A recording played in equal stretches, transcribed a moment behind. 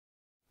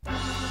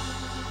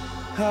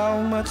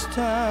How much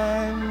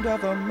time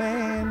does a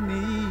man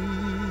need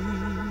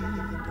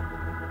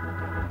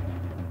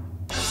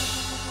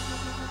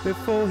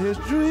before his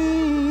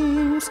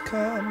dreams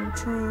come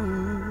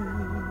true?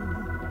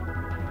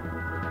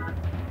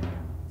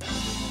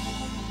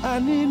 I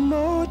need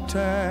more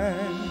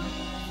time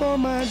for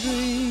my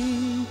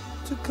dream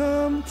to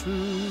come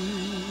true.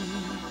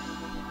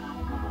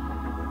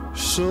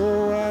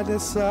 So I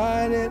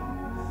decided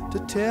to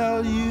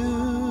tell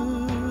you.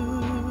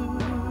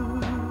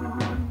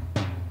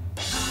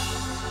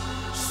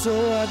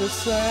 So I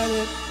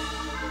decided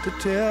to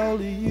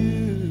tell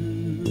you.